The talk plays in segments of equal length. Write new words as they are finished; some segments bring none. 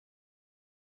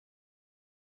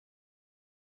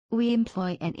we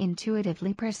employ an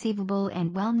intuitively perceivable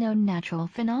and well-known natural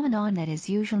phenomenon that is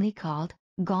usually called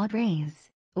God rays,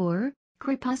 or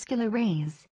crepuscular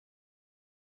rays.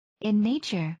 In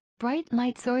nature, bright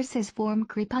light sources form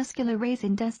crepuscular rays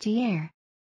in dusty air.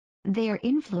 They are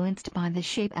influenced by the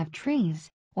shape of trees,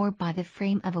 or by the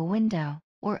frame of a window,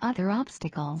 or other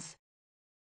obstacles.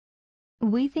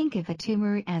 We think of a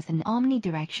tumor as an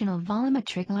omnidirectional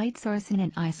volumetric light source in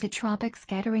an isotropic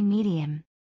scattering medium.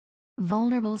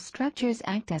 Vulnerable structures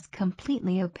act as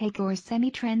completely opaque or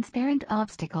semi-transparent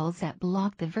obstacles that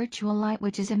block the virtual light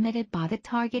which is emitted by the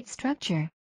target structure.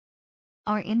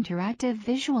 Our interactive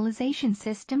visualization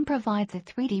system provides a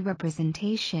 3D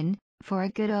representation. For a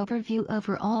good overview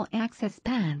over all access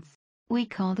paths, we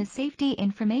call the safety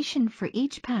information for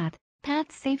each path,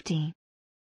 path safety.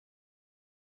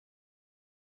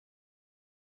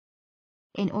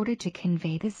 In order to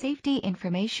convey the safety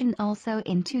information also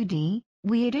in 2D,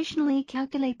 we additionally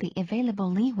calculate the available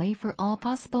leeway for all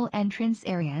possible entrance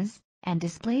areas, and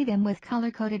display them with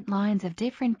color-coded lines of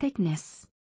different thickness.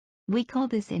 We call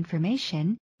this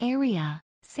information, area,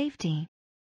 safety.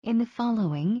 In the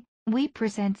following, we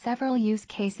present several use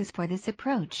cases for this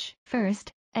approach.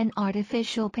 First, an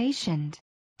artificial patient.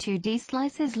 2D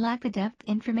slices lack the depth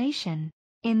information.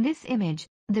 In this image,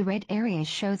 the red area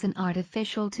shows an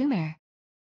artificial tumor.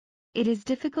 It is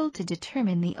difficult to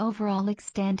determine the overall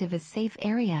extent of a safe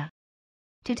area.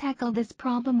 To tackle this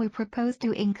problem, we propose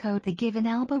to encode the given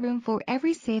elbow room for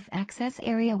every safe access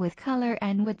area with color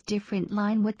and with different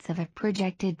line widths of a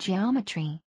projected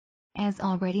geometry. As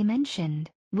already mentioned,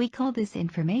 we call this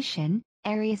information,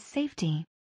 area safety.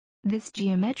 This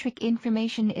geometric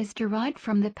information is derived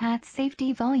from the path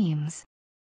safety volumes.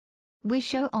 We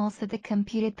show also the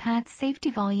computed path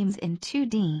safety volumes in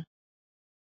 2D.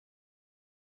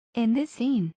 In this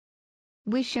scene,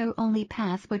 we show only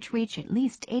paths which reach at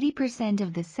least 80%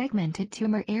 of the segmented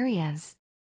tumor areas.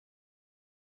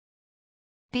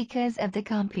 Because of the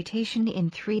computation in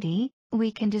 3D,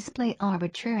 we can display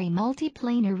arbitrary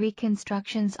multi-planar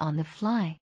reconstructions on the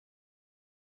fly.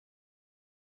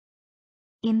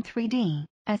 In 3D,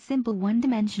 a simple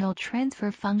one-dimensional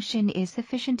transfer function is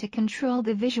sufficient to control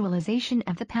the visualization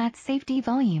of the path safety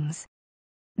volumes.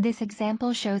 This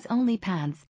example shows only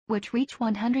paths which reach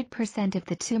 100% of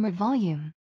the tumor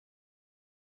volume.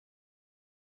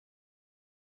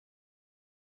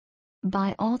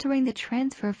 By altering the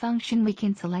transfer function, we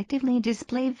can selectively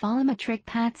display volumetric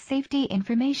path safety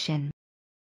information.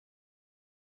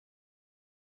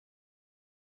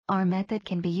 Our method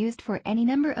can be used for any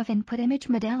number of input image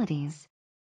modalities.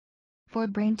 For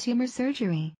brain tumor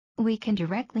surgery, we can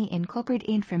directly incorporate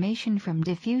information from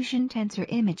diffusion tensor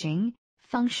imaging,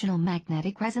 functional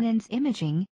magnetic resonance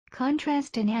imaging,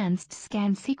 contrast-enhanced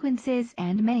scan sequences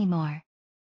and many more.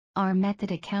 Our method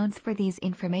accounts for these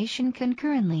information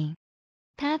concurrently.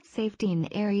 Path safety and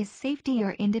area safety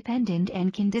are independent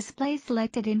and can display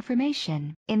selected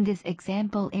information. In this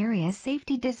example, area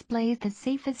safety displays the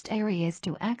safest areas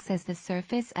to access the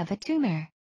surface of a tumor.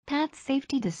 Path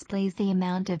safety displays the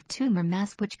amount of tumor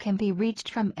mass which can be reached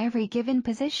from every given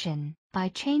position. By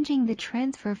changing the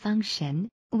transfer function,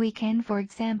 we can, for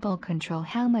example, control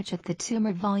how much of the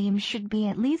tumor volume should be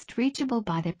at least reachable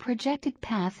by the projected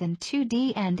path in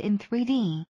 2D and in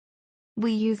 3D.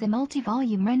 We use a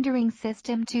multi-volume rendering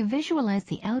system to visualize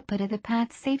the output of the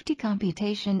path safety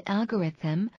computation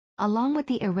algorithm, along with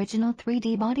the original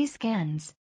 3D body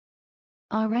scans.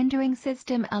 Our rendering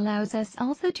system allows us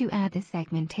also to add the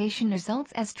segmentation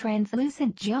results as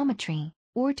translucent geometry,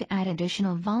 or to add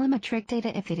additional volumetric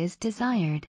data if it is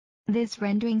desired. This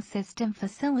rendering system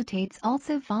facilitates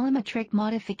also volumetric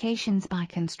modifications by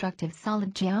constructive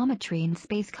solid geometry and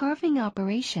space carving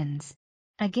operations.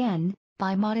 Again,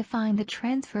 by modifying the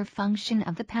transfer function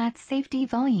of the path safety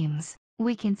volumes,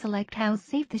 we can select how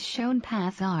safe the shown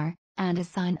paths are, and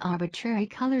assign arbitrary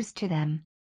colors to them.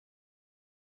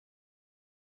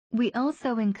 We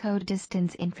also encode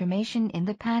distance information in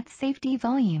the path safety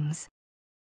volumes.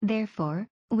 Therefore,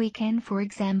 we can, for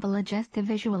example, adjust the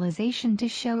visualization to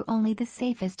show only the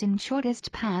safest and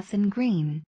shortest paths in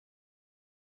green.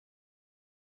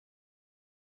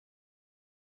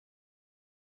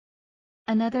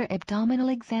 Another abdominal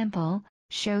example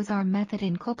shows our method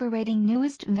incorporating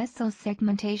newest vessel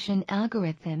segmentation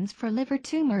algorithms for liver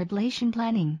tumor ablation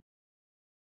planning.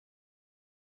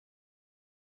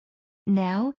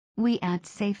 Now, we add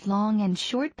safe long and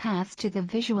short paths to the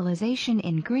visualization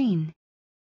in green.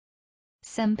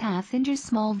 Some paths enter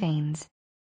small veins.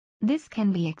 This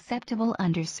can be acceptable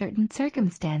under certain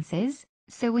circumstances,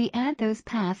 so we add those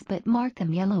paths but mark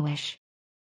them yellowish.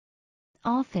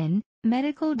 Often,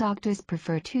 medical doctors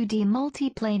prefer 2D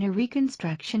multi-planar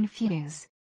reconstruction views.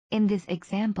 In this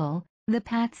example, the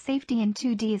path safety in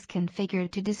 2D is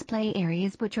configured to display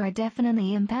areas which are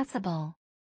definitely impassable.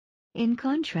 In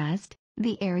contrast,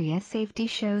 the area safety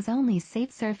shows only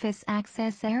safe surface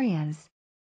access areas.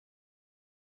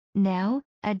 Now,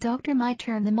 a doctor might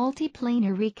turn the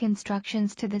multi-planar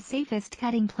reconstructions to the safest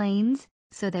cutting planes,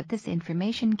 so that this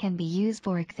information can be used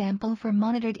for example for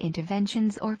monitored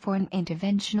interventions or for an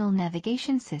interventional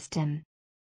navigation system.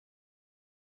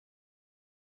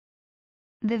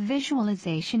 The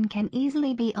visualization can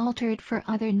easily be altered for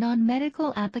other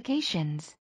non-medical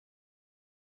applications.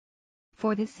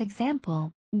 For this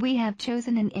example, we have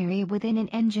chosen an area within an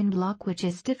engine block which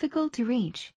is difficult to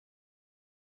reach.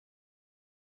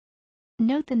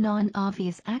 Note the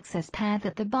non-obvious access path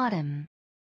at the bottom.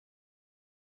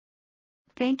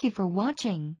 Thank you for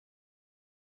watching.